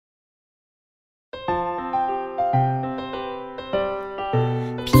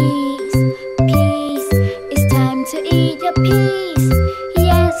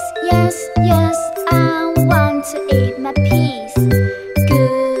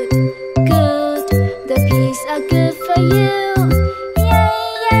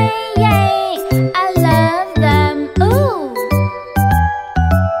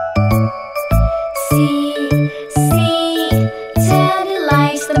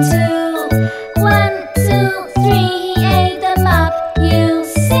too. 1, 2, 3, he ate them up, you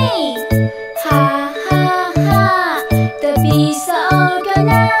see. Ha ha ha, the bees are all gone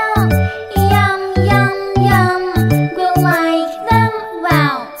now. Yum yum yum, we'll like them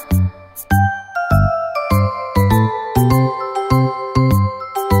wow.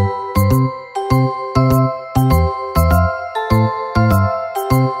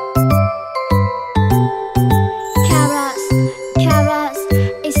 Carrots, carrots,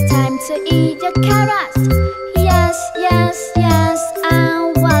 it's time to eat the carrots. Yes, yes, yes,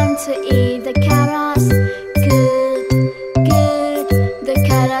 I want to eat the carrots. Good, good, the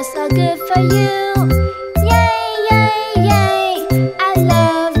carrots are good for you. Yay, yay, yay, I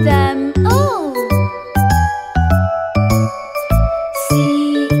love them, ooh.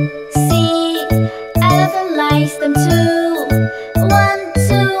 See, see, elephant likes them too. 1,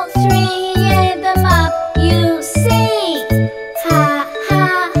 2, 3, he ate them up, you see. Ha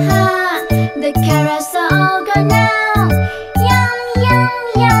ha ha, the carrots are all gone now. Yum yum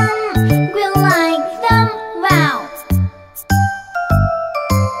yum, we like them wow.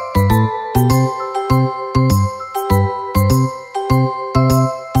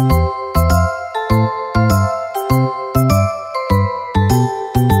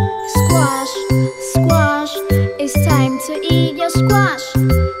 Squash, squash, it's time to eat your squash.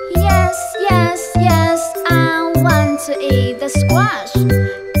 Yes, yes, yes, I want to eat the squash.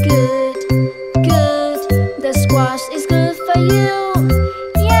 Good, good, the squash is good for you.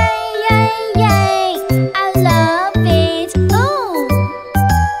 Yay, yay, yay, I love it, ooh.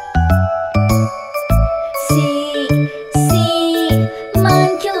 See, see,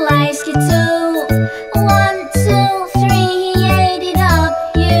 monkey likes it too. 1, 2, 3, he ate it up,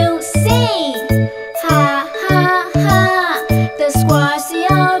 you see. Ha ha ha, the squash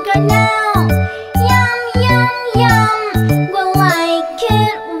is all gone now. Yum yum yum, we'll like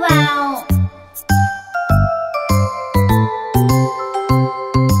it wow.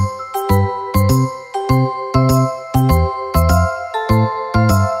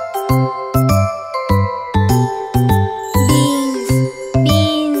 Beans,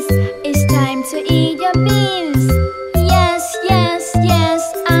 beans, it's time to eat your beans. Yes, yes, yes,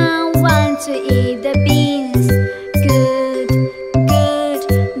 I want to eat the beans. Good, good,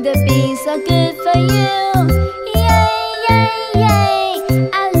 the beans are good for you. Yay, yay, yay,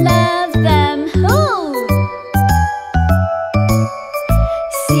 I love them, ooh.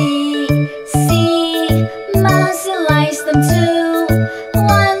 See, see, mousy likes them too.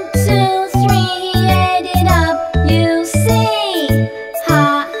 1, 2, 3, he ate it up, you see. Ha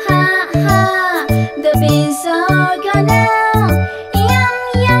ha ha, the beans are all gone now. Yum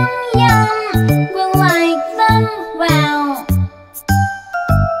yum yum, we like them wow.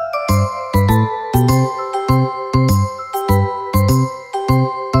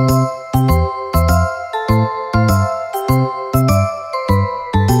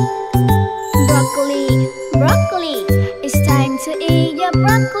 Broccoli, broccoli, it's time to eat your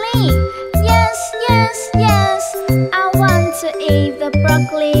broccoli. Yes, yes, yes, I want to eat the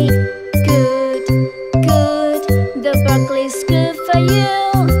broccoli. Good, good, the broccoli is good for you.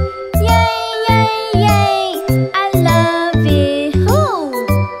 Yay, yay, yay, I love it, ooh.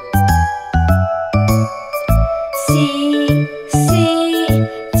 See, see,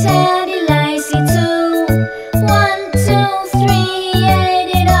 Teddy likes it too. 1, 2, 3, he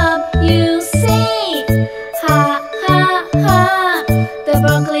ate it up, you see. Ha ha ha, the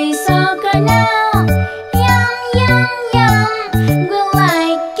broccoli is all gone now. Yum yum yum, we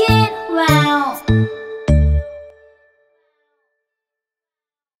like it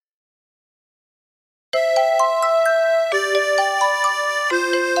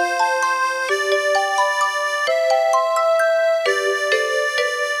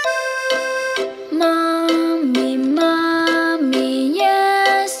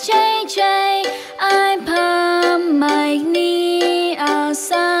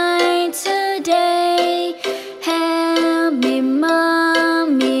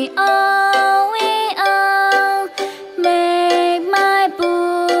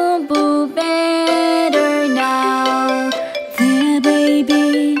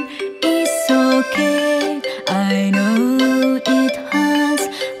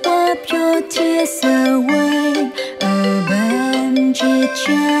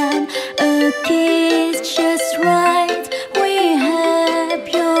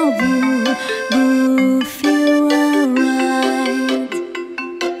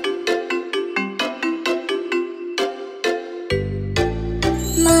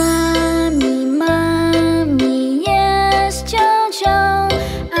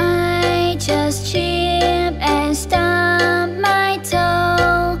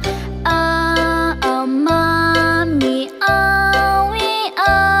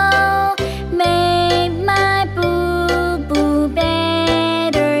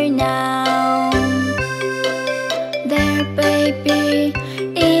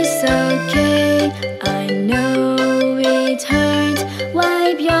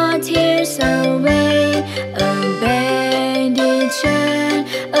tears away. A benediction,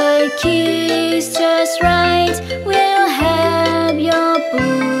 a kiss just right will help your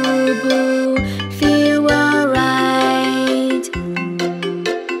boo-boo feel alright.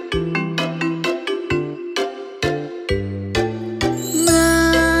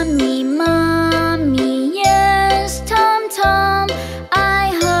 Mommy, mommy, yes, Tom, Tom,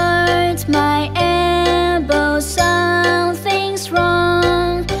 I hurt my elbow, something's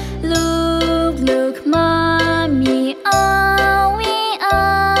wrong. Look, look, mommy, oh, we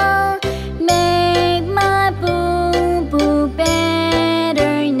all make my boo-boo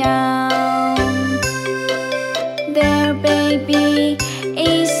better now. There, baby,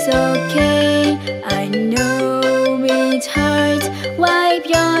 it's okay, I know it hurts, wipe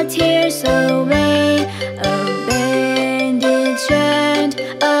your tears away. A benediction,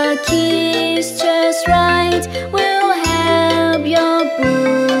 a kiss just right will help your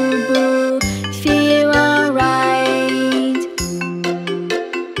boo-boo feel alright.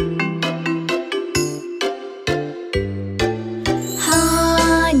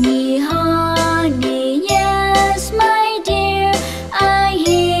 Honey, honey, yes, my dear, I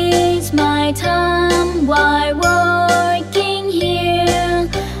hit my thumb while working here.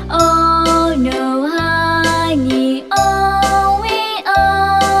 Oh no, honey, oh, we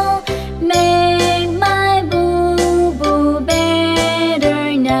all make my boo-boo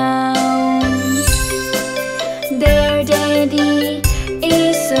better now. There, daddy,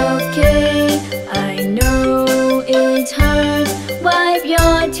 it's okay, I know it hurts, wipe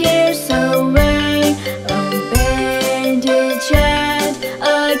your tears away. A benediction,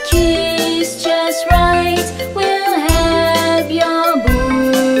 a kiss just right will help your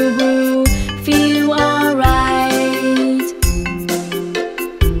boo-boo feel alright.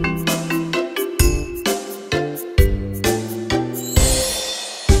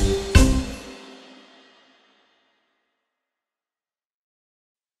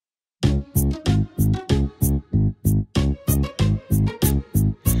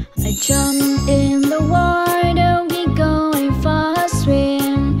 I jump in the water, we going for a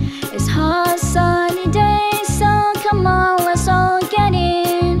swim. It's hot sunny day, so come on, let's all get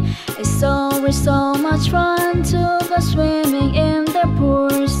in. It's always so much fun to go swimming in the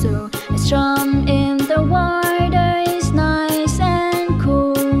pool, so let's jump in the water, it's nice and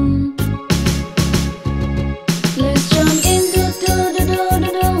cool. Let's jump in, do do do do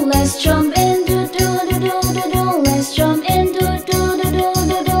do do. Let's jump in, do do do do do do. Let's jump in, do do do do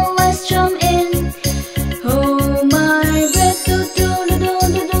do do. Let's jump in. Hold my breath, do do do do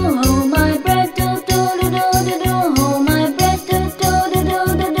do do. Hold my breath, do do do do do do. Hold my breath, do do do do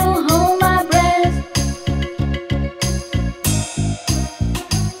do do. Hold my breath.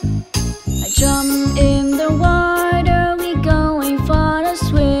 I jump in the water, we going for a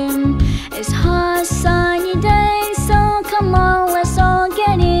swim. It's hot sunny day, so come on, let's all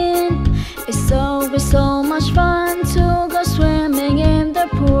get in. It's always so much fun to go swimming in the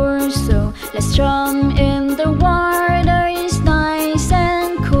pool, so let's jump in the water.